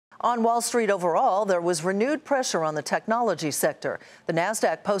On Wall Street overall, there was renewed pressure on the technology sector. The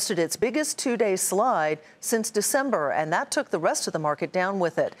Nasdaq posted its biggest two-day slide since December, and that took the rest of the market down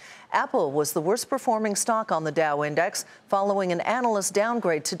with it. Apple was the worst performing stock on the Dow index, following an analyst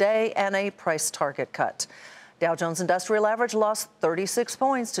downgrade today and a price target cut. Dow Jones Industrial Average lost 36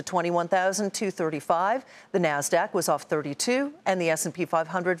 points to 21,235. The Nasdaq was off 32, and the S&P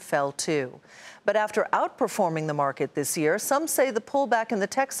 500 fell 2. But after outperforming the market this year, some say the pullback in the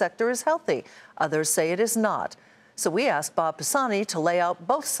tech sector is healthy. Others say it is not. So we asked Bob Pisani to lay out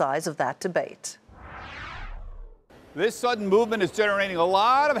both sides of that debate. This sudden movement is generating a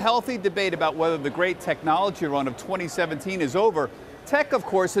lot of healthy debate about whether the great technology run of 2017 is over. Tech, of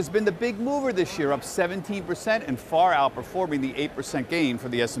course, has been the big mover this year, up 17% and far outperforming the 8% gain for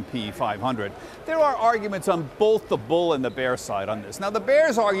the S&P 500. There are arguments on both the bull and the bear side on this. Now, the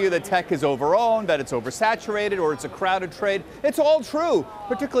bears argue that tech is overowned, that it's oversaturated, or it's a crowded trade. It's all true,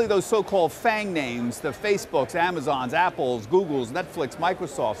 particularly those so-called FANG names, the Facebooks, Amazons, Apples, Googles, Netflix,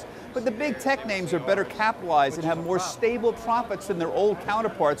 Microsofts. But the big tech names are better capitalized and have more stable profits than their old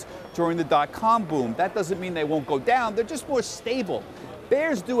counterparts during the dot-com boom. That doesn't mean they won't go down, they're just more stable.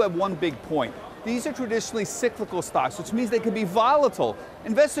 Bears do have one big point. These are traditionally cyclical stocks, which means they can be volatile.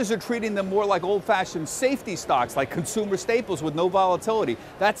 Investors are treating them more like old-fashioned safety stocks, like consumer staples with no volatility.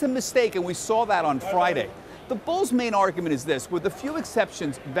 That's a mistake, and we saw that on Friday. The bulls' main argument is this: with a few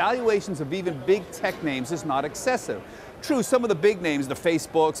exceptions, valuations of even big tech names is not excessive. True, some of the big names, the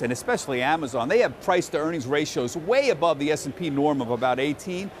Facebooks and especially Amazon, they have price-to-earnings ratios way above the S&P norm of about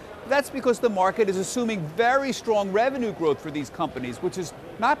 18. That's because the market is assuming very strong revenue growth for these companies, which is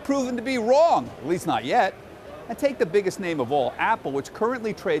not proven to be wrong, at least not yet. And take the biggest name of all, Apple, which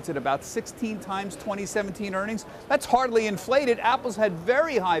currently trades at about 16 times 2017 earnings. That's hardly inflated. Apple's had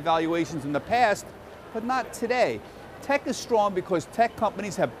very high valuations in the past, but not today. Tech is strong because tech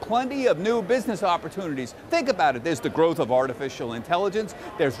companies have plenty of new business opportunities. Think about it. There's the growth of artificial intelligence,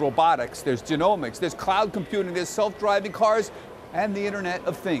 there's robotics, there's genomics, there's cloud computing, there's self-driving cars, and the Internet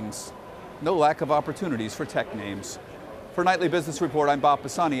of Things. No lack of opportunities for tech names. For Nightly Business Report, I'm Bob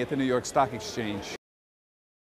Pisani at the New York Stock Exchange.